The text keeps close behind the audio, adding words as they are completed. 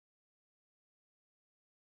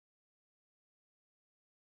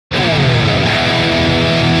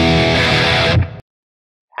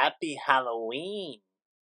Happy Halloween,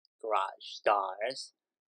 Garage Stars.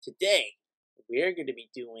 Today, we're going to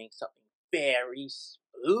be doing something very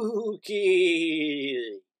spooky.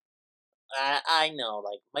 I know,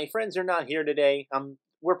 my friends are not here today.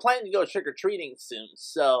 We're planning to go trick-or-treating soon,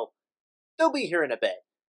 so they'll be here in a bit.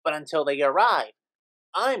 But until they arrive,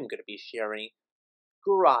 I'm going to be sharing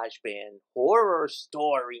GarageBand horror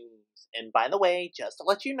stories. And by the way, just to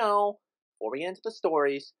let you know, before we get into the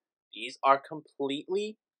stories, these are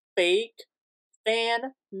completely fake,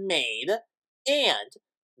 fan-made, and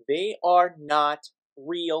they are not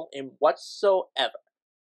real in whatsoever.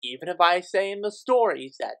 Even if I say in the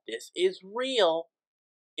stories that this is real,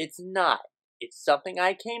 it's not. It's something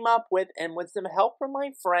I came up with, and with some help from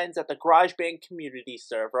my friends at the GarageBand community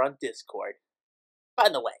server on Discord. By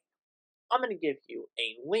the way, I'm going to give you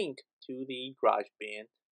a link to the GarageBand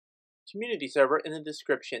community server in the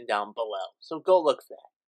description down below, so go look for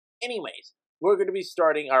that. Anyways, we're going to be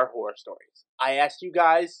starting our horror stories. I asked you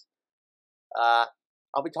guys,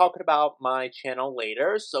 I'll be talking about my channel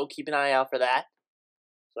later, so keep an eye out for that.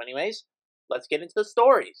 So anyways, let's get into the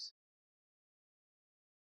stories.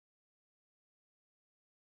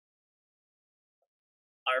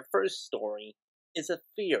 Our first story is a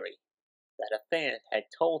theory that a fan had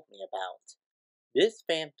told me about. This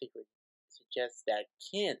fan theory suggests that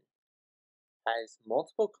Kin has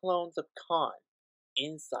multiple clones of Khan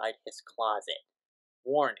inside his closet.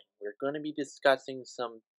 Warning, we're going to be discussing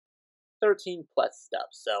some 13 plus stuff,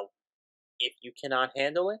 so if you cannot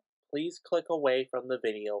handle it, please click away from the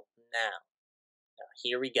video now. Now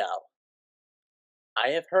here we go.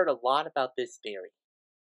 I have heard a lot about this theory.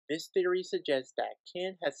 This theory suggests that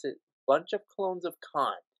Kin has a bunch of clones of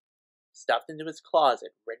Khan stuffed into his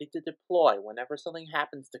closet, ready to deploy whenever something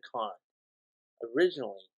happens to Khan.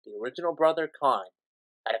 Originally, the original brother Khan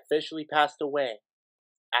had officially passed away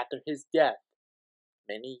after his death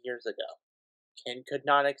many years ago. Kin could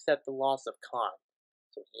not accept the loss of Khan,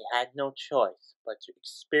 so he had no choice but to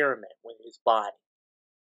experiment with his body.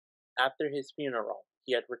 After his funeral,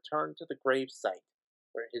 he had returned to the gravesite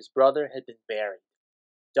where his brother had been buried,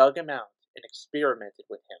 dug him out, and experimented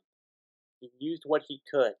with him. He used what he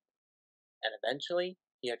could, and eventually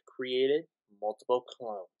he had created multiple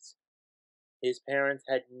clones. His parents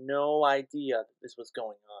had no idea that this was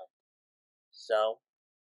going on, so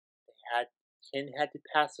Kin had to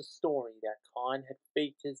pass a story that Khan had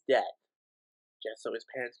faked his death, just so his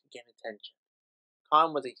parents could get attention.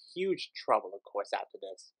 Khan was in huge trouble, of course, after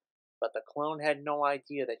this, but the clone had no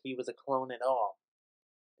idea that he was a clone at all.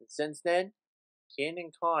 And since then, Kin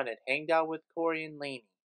and Khan had hanged out with Corey and Lainey,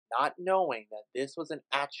 not knowing that this was an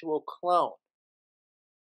actual clone.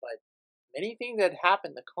 But many things had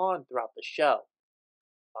happened to Khan throughout the show.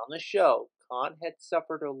 On the show, Khan had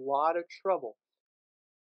suffered a lot of trouble.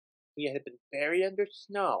 He had been buried under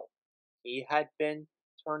snow. He had been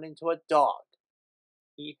turned into a dog.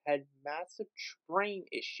 He had massive brain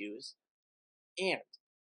issues. And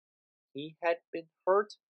he had been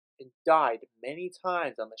hurt and died many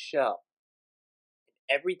times on the show.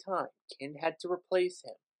 And every time, Kin had to replace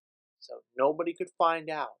him, so nobody could find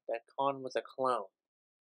out that Khan was a clone.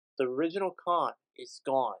 The original Khan is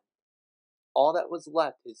gone. All that was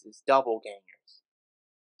left is his doppelgangers.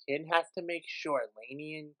 Kin has to make sure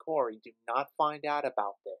Lainey and Corey do not find out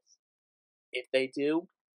about this. If they do,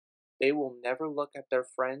 they will never look at their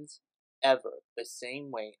friends ever the same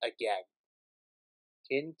way again.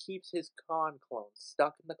 Kin keeps his Khan clone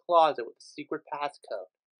stuck in the closet with a secret passcode,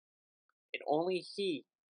 and only he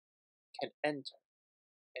can enter,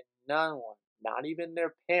 and no one, not even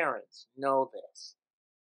their parents, know this.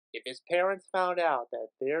 If his parents found out that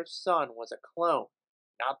their son was a clone,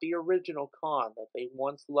 not the original Khan that they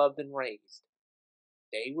once loved and raised,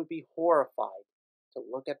 they would be horrified to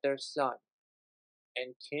look at their son,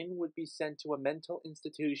 and Kin would be sent to a mental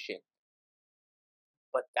institution.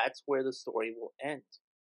 But that's where the story will end,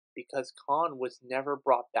 because Khan was never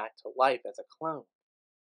brought back to life as a clone.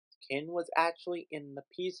 Kin was actually in the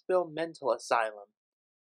Peaceville Mental Asylum,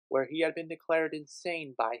 where he had been declared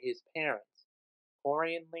insane by his parents.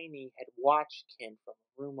 Corey and Lainey had watched Kin from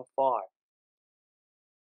a room afar,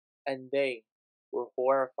 and they were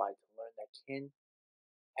horrified to learn that Kin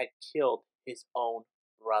had killed his own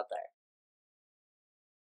brother.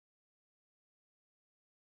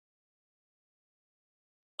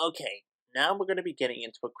 Okay, now we're going to be getting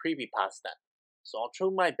into a creepypasta, so I'll try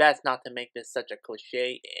my best not to make this such a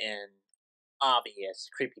cliche and obvious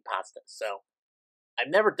creepypasta. So,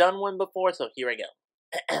 I've never done one before, so here I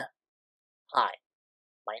go. Hi,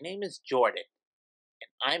 my name is Jordan,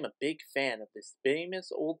 and I'm a big fan of this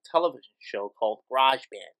famous old television show called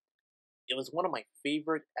Grojband. It was one of my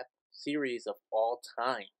favorite series of all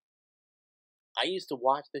time. I used to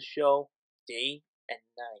watch the show day and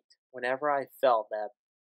night whenever I felt that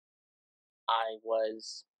I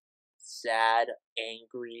was sad,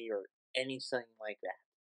 angry, or anything like that.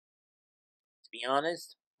 To be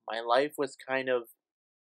honest, my life was kind of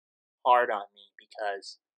hard on me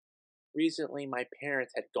because recently my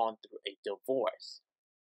parents had gone through a divorce,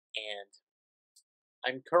 and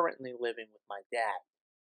I'm currently living with my dad.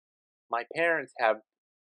 My parents have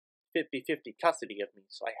 50-50 custody of me,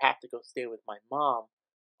 so I have to go stay with my mom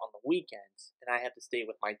on the weekends, and I have to stay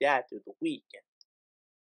with my dad through the weekend.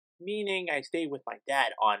 Meaning I stay with my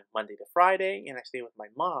dad on Monday to Friday, and I stay with my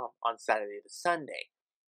mom on Saturday to Sunday.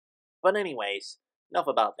 But anyways, enough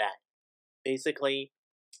about that. Basically,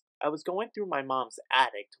 I was going through my mom's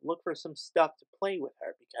attic to look for some stuff to play with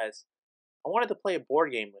her because I wanted to play a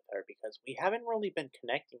board game with her because we haven't really been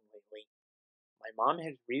connecting lately. My mom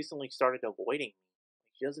has recently started avoiding me.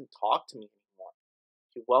 She doesn't talk to me anymore.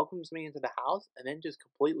 She welcomes me into the house and then just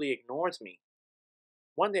completely ignores me.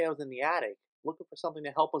 One day I was in the attic looking for something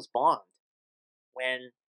to help us bond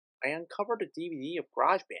when I uncovered a DVD of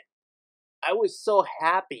Grojband. I was so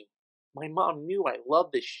happy. My mom knew I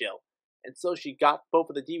loved this show, and so she got both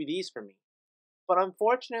of the DVDs for me. But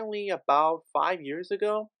unfortunately, about 5 years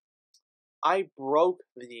ago, I broke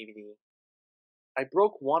the DVD. I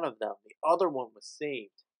broke one of them, the other one was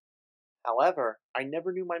saved. However, I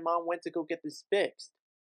never knew my mom went to go get this fixed,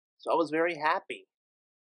 so I was very happy.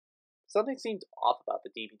 Something seemed off about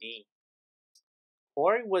the DVD.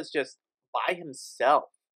 Corey was just by himself.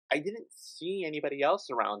 I didn't see anybody else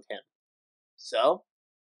around him. So,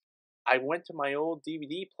 I went to my old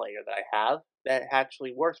DVD player that I have that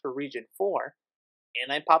actually works for Region 4,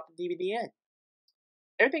 and I popped the DVD in.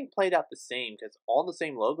 Everything played out the same because all the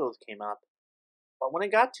same logos came up. But when I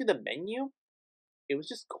got to the menu, it was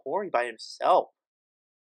just Corey by himself,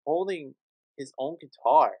 holding his own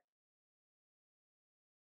guitar.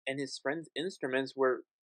 And his friend's instruments were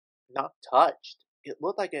not touched. It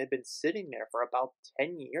looked like it had been sitting there for about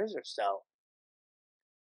 10 years or so.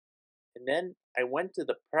 And then I went to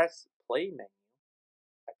the press play menu.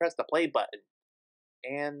 I pressed the play button,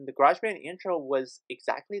 and the GarageBand intro was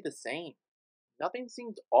exactly the same. Nothing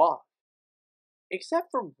seemed off,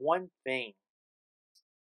 except for one thing.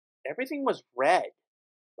 Everything was red.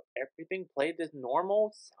 Everything played as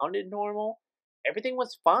normal, sounded normal. Everything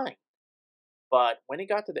was fine. But when it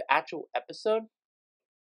got to the actual episode,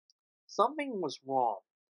 something was wrong.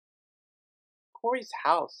 Corey's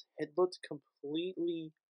house had looked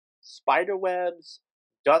completely spiderwebs,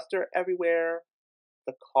 duster everywhere.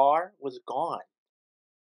 The car was gone.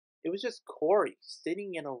 It was just Corey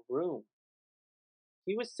sitting in a room.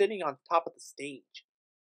 He was sitting on top of the stage.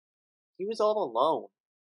 He was all alone.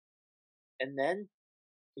 And then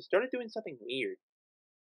he started doing something weird.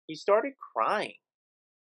 He started crying.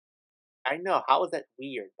 I know, how is that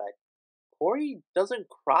weird? But Corey doesn't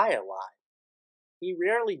cry a lot. He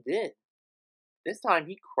rarely did. This time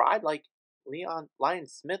he cried like Lion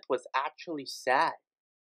Smith was actually sad.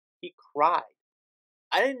 He cried.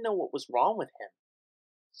 I didn't know what was wrong with him.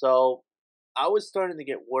 So I was starting to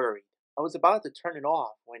get worried. I was about to turn it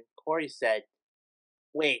off when Corey said,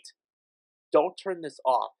 "Wait, don't turn this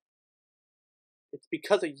off. It's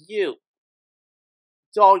because of you.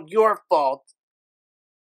 It's all your fault.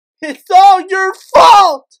 It's all your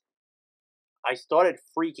fault!" I started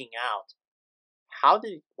freaking out.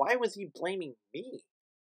 Why was he blaming me?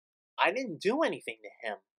 I didn't do anything to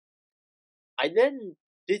him. I then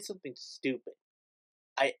did something stupid.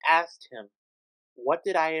 I asked him, "What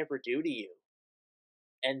did I ever do to you?"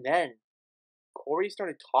 And then Corey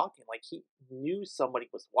started talking like he knew somebody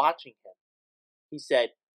was watching him. He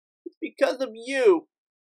said, "It's because of you.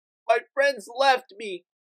 My friends left me.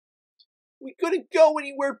 We couldn't go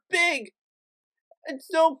anywhere big. And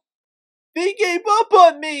so they gave up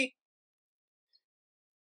on me.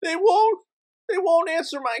 They won't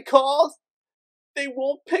answer my calls. They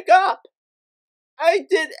won't pick up. I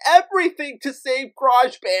did everything to save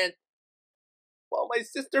GarageBand. Well, my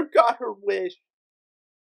sister got her wish.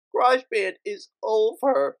 GarageBand is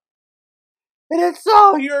over. And it's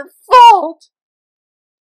all your fault."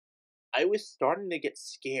 I was starting to get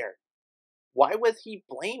scared. Why was he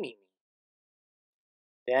blaming me?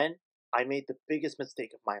 Then I made the biggest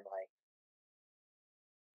mistake of my life.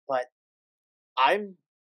 But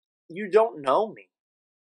you don't know me.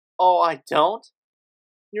 "Oh, I don't?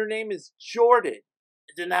 Your name is Jordan.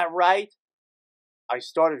 Isn't that right?" I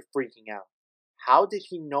started freaking out. How did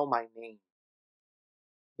he know my name?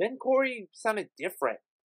 Then Corey sounded different.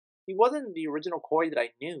 He wasn't the original Corey that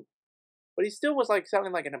I knew, but he still was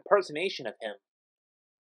sounding like an impersonation of him.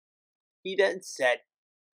 He then said,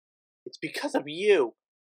 "It's because of you.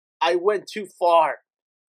 I went too far.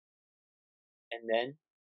 And then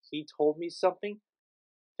he told me something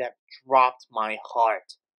that dropped my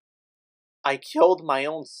heart. I killed my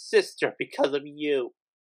own sister because of you.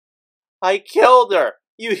 I killed her.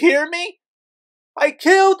 You hear me? I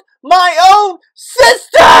killed my own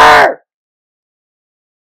sister!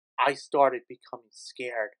 I started becoming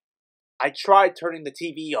scared. I tried turning the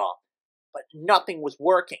TV off, but nothing was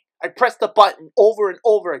working. I pressed the button over and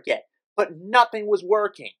over again, but nothing was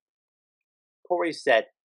working. Corey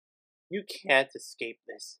said, "You can't escape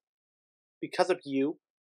this. Because of you,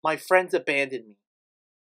 my friends abandoned me.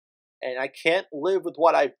 And I can't live with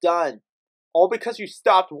what I've done. All because you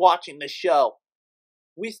stopped watching the show."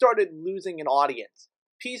 We started losing an audience.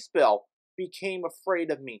 Peaceville became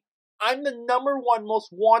afraid of me. I'm the #1 most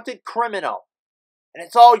wanted criminal. And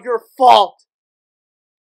it's all your fault.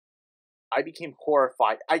 I became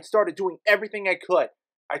horrified. I started doing everything I could.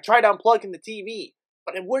 I tried unplugging the TV,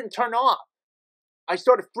 but it wouldn't turn off. I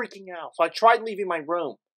started freaking out, so I tried leaving my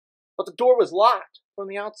room. But the door was locked from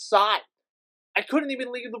the outside. I couldn't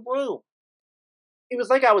even leave the room. It was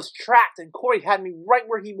like I was trapped and Corey had me right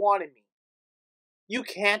where he wanted me. "You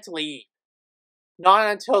can't leave. Not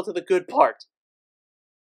until to the good part.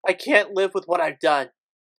 I can't live with what I've done.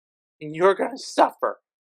 And you're gonna suffer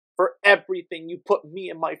for everything you put me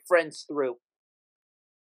and my friends through."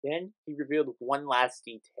 Then he revealed one last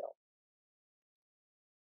detail.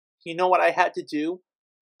 You know what I had to do?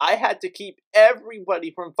 I had to keep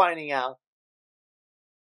everybody from finding out.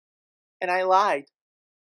 And I lied.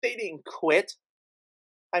 They didn't quit.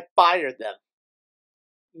 I fired them.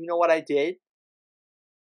 You know what I did?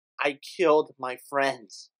 I killed my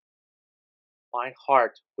friends. My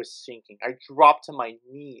heart was sinking. I dropped to my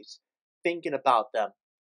knees, thinking about them.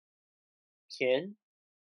 Kin?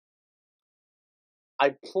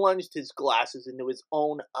 I plunged his glasses into his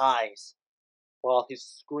own eyes, while his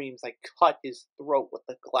screams I cut his throat with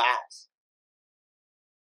the glass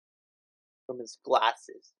from his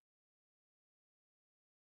glasses.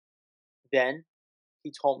 Then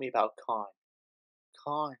he told me about Khan.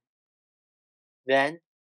 Khan. Then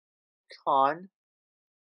Khan.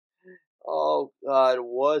 Oh God,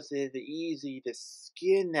 was it easy to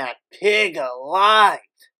skin that pig alive?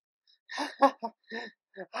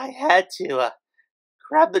 I had to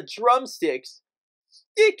grab the drumsticks,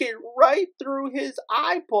 stick it right through his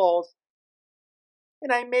eyeballs,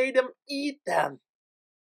 and I made him eat them.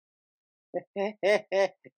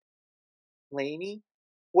 Lainey,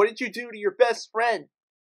 what did you do to your best friend?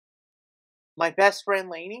 My best friend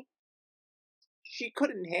Lainey? She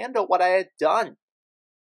couldn't handle what I had done.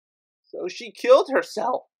 So she killed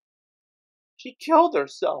herself. She killed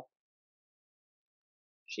herself.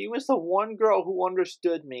 She was the one girl who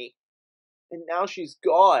understood me. And now she's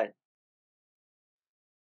gone.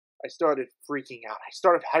 I started freaking out. I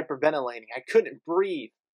started hyperventilating. I couldn't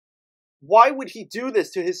breathe. Why would he do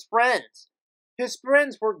this to his friends? His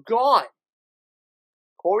friends were gone.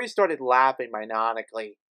 Corey started laughing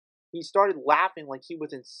maniacally. He started laughing like he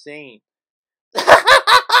was insane.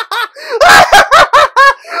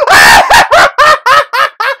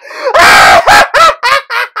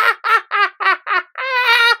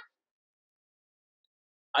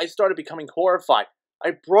 I started becoming horrified.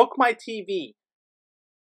 I broke my TV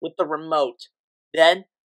with the remote. Then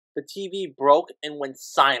the TV broke and went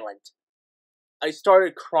silent. I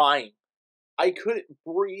started crying. I couldn't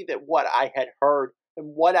breathe at what I had heard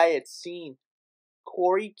and what I had seen.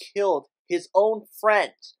 Corey killed his own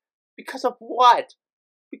friends. Because of what?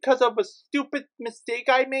 Because of a stupid mistake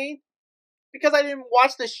I made? Because I didn't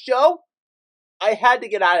watch the show? I had to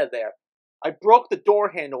get out of there. I broke the door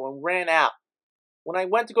handle and ran out. When I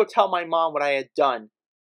went to go tell my mom what I had done,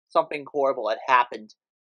 something horrible had happened.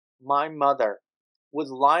 My mother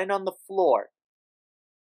was lying on the floor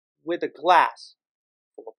with a glass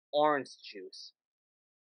full of orange juice.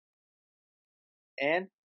 And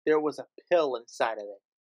there was a pill inside of it.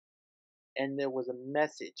 And there was a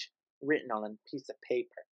message written on a piece of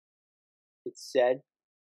paper. It said,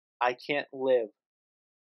 "I can't live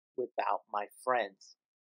without my friends.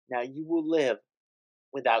 Now you will live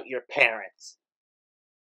without your parents."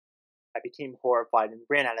 I became horrified and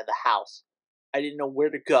ran out of the house. I didn't know where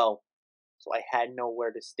to go, so I had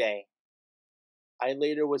nowhere to stay. I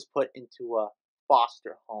later was put into a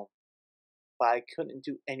foster home, but I couldn't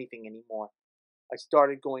do anything anymore. I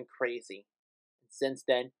started going crazy. And since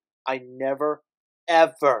then, I never,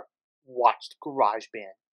 ever watched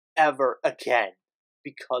Grojband ever again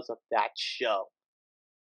because of that show.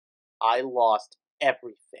 I lost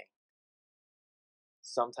everything.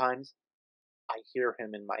 Sometimes I hear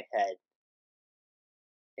him in my head,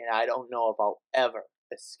 and I don't know if I'll ever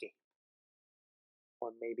escape.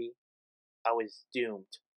 Or maybe I was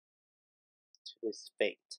doomed to this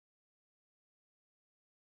fate.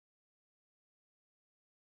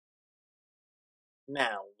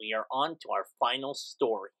 Now we are on to our final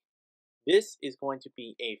story. This is going to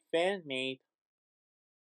be a fan made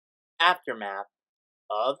aftermath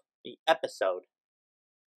of the episode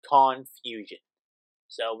Confusion.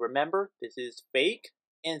 So remember, this is fake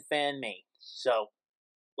and fan made. So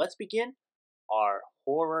let's begin our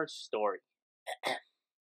horror story.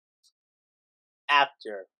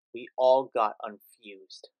 After we all got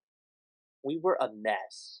unfused, we were a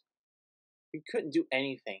mess. We couldn't do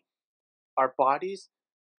anything. Our bodies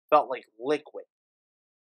felt like liquid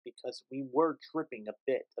because we were dripping a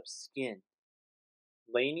bit of skin.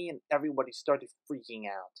 Lainey and everybody started freaking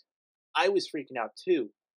out. I was freaking out too.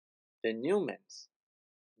 The Newmans,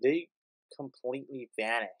 they completely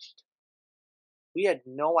vanished. We had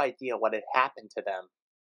no idea what had happened to them.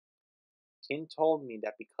 Kin told me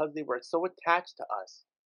that because they were so attached to us,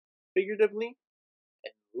 figuratively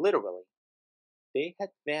and literally, they had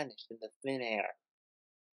vanished into thin air.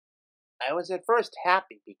 I was at first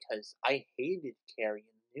happy because I hated Carrie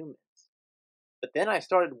and the Newmans. But then I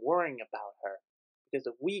started worrying about her because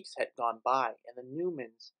the weeks had gone by and the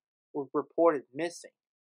Newmans were reported missing.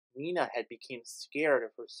 Nina had become scared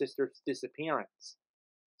of her sister's disappearance.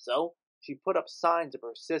 So she put up signs of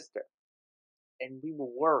her sister, and we were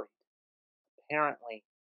worried. Apparently,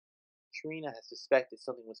 Trina had suspected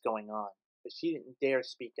something was going on, but she didn't dare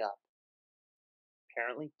speak up.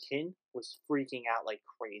 Apparently, Kin was freaking out like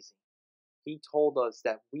crazy. He told us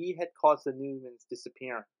that we had caused the Newman's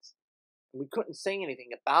disappearance, and we couldn't say anything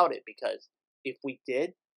about it because if we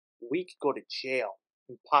did, we could go to jail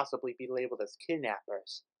and possibly be labeled as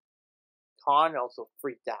kidnappers. Khan also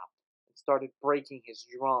freaked out and started breaking his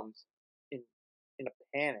drums in, in a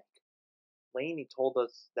panic. Lainey told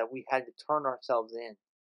us that we had to turn ourselves in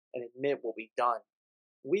and admit what we'd done.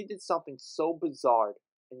 We did something so bizarre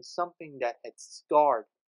and something that had scarred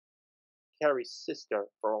Carrie's sister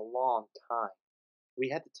for a long time. We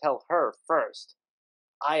had to tell her first.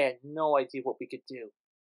 I had no idea what we could do.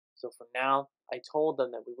 So for now, I told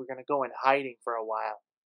them that we were going to go in hiding for a while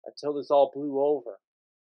until this all blew over.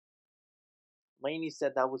 Lainey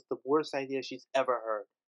said that was the worst idea she's ever heard,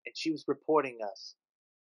 and she was reporting us.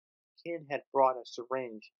 Kin had brought a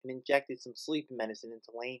syringe and injected some sleeping medicine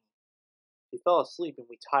into Lainey. She fell asleep and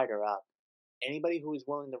we tied her up. Anybody who was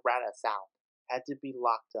willing to rat us out had to be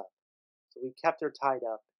locked up, so we kept her tied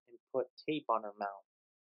up and put tape on her mouth.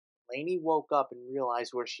 Lainey woke up and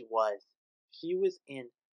realized where she was. She was in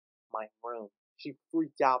my room. She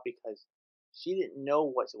freaked out because she didn't know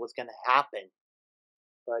what was going to happen.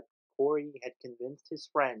 But Corey had convinced his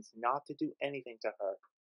friends not to do anything to her,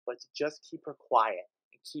 but to just keep her quiet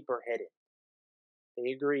and keep her hidden.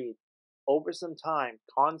 They agreed. Over some time,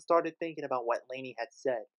 Khan started thinking about what Lainey had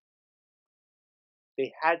said.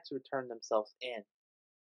 They had to turn themselves in,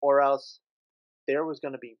 or else there was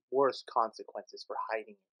going to be worse consequences for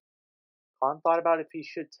hiding it. Khan thought about if he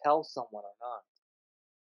should tell someone or not,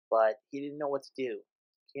 but he didn't know what to do.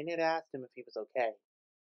 Kin had asked him if he was okay.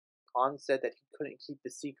 Khan said that he couldn't keep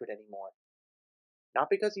the secret anymore. Not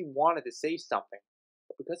because he wanted to say something,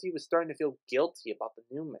 but because he was starting to feel guilty about the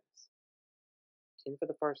Newmans. Kin for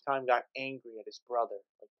the first time got angry at his brother,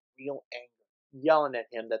 like real anger, yelling at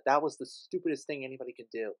him that was the stupidest thing anybody could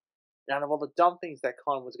do. And out of all the dumb things that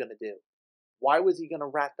Khan was going to do, why was he going to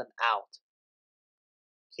rat them out?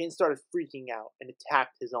 Kin started freaking out and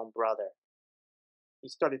attacked his own brother. He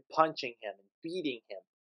started punching him and beating him.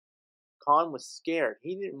 Khan was scared.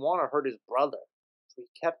 He didn't want to hurt his brother, so he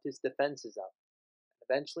kept his defenses up.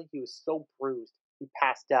 Eventually, he was so bruised, he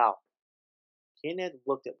passed out. Kin had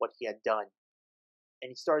looked at what he had done, and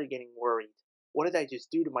he started getting worried. What did I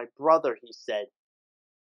just do to my brother? He said.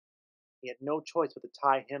 He had no choice but to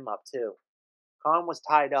tie him up, too. Khan was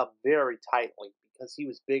tied up very tightly because he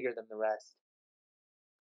was bigger than the rest.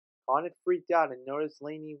 Khan had freaked out and noticed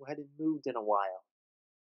Lainey hadn't moved in a while.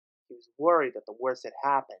 He was worried that the worst had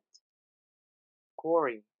happened.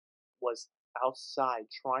 Corey was outside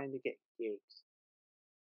trying to get gigs.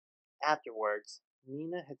 Afterwards,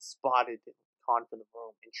 Nina had spotted Khan from the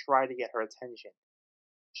room and tried to get her attention.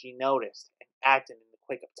 She noticed and acted in the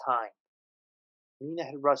quick of time. Nina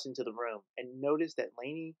had rushed into the room and noticed that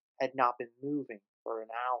Lainey had not been moving for an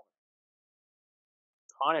hour.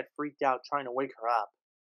 Khan had freaked out trying to wake her up.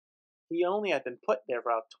 He only had been put there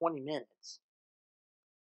for about 20 minutes.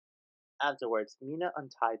 Afterwards, Nina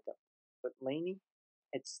untied them, but Lainey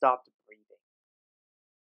had stopped breathing.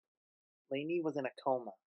 Lainey was in a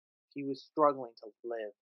coma. She was struggling to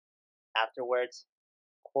live. Afterwards,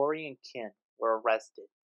 Corey and Kin were arrested.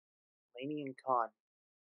 Lainey and Khan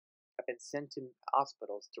have been sent to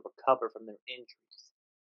hospitals to recover from their injuries.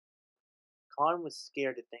 Khan was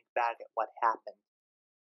scared to think back at what happened.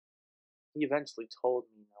 He eventually told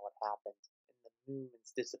Mina what happened in the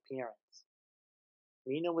Newman's disappearance.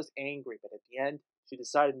 Mina was angry, but at the end, she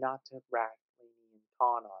decided not to rat Lainey and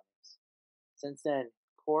Khan on it. Since then,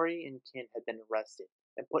 Corey and Kin had been arrested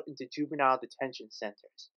and put into juvenile detention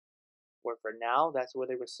centers, where for now that's where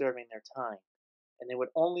they were serving their time, and they would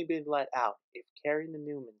only be let out if Carrie and the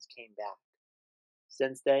Newmans came back.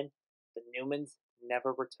 Since then, the Newmans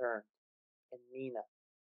never returned, and Mina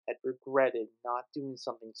had regretted not doing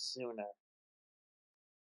something sooner.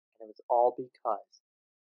 And it was all because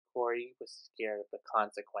Corey was scared of the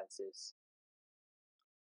consequences.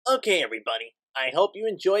 Okay, everybody. I hope you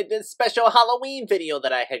enjoyed this special Halloween video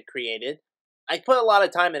that I had created. I put a lot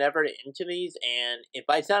of time and effort into these, and if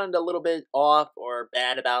I sounded a little bit off or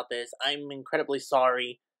bad about this, I'm incredibly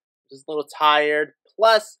sorry. I'm just a little tired.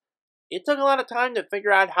 Plus, it took a lot of time to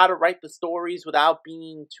figure out how to write the stories without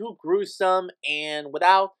being too gruesome and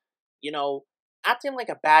without, acting like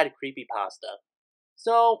a bad creepypasta.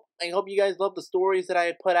 So, I hope you guys love the stories that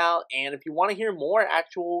I put out, and if you want to hear more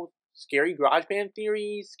actual scary GarageBand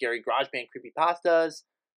theories, scary GarageBand creepypastas,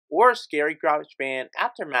 or scary GarageBand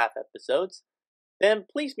aftermath episodes, then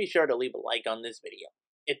please be sure to leave a like on this video.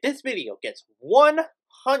 If this video gets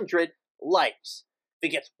 100 likes,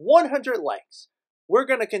 we're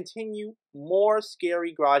going to continue more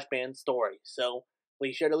scary GarageBand stories. So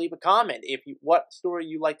please sure to leave a comment what story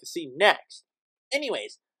you'd like to see next.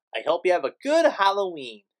 Anyways, I hope you have a good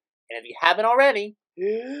Halloween. And if you haven't already,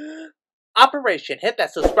 Operation hit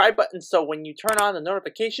that subscribe button so when you turn on the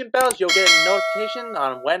notification bells, you'll get a notification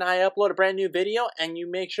on when I upload a brand new video, and you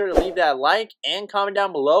make sure to leave that like and comment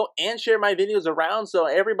down below and share my videos around so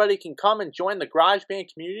everybody can come and join the GarageBand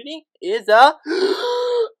community. Is a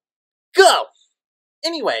go!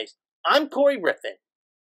 Anyways, I'm Corey Riffin.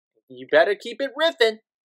 You better keep it riffin'.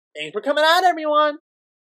 Thanks for coming out, everyone!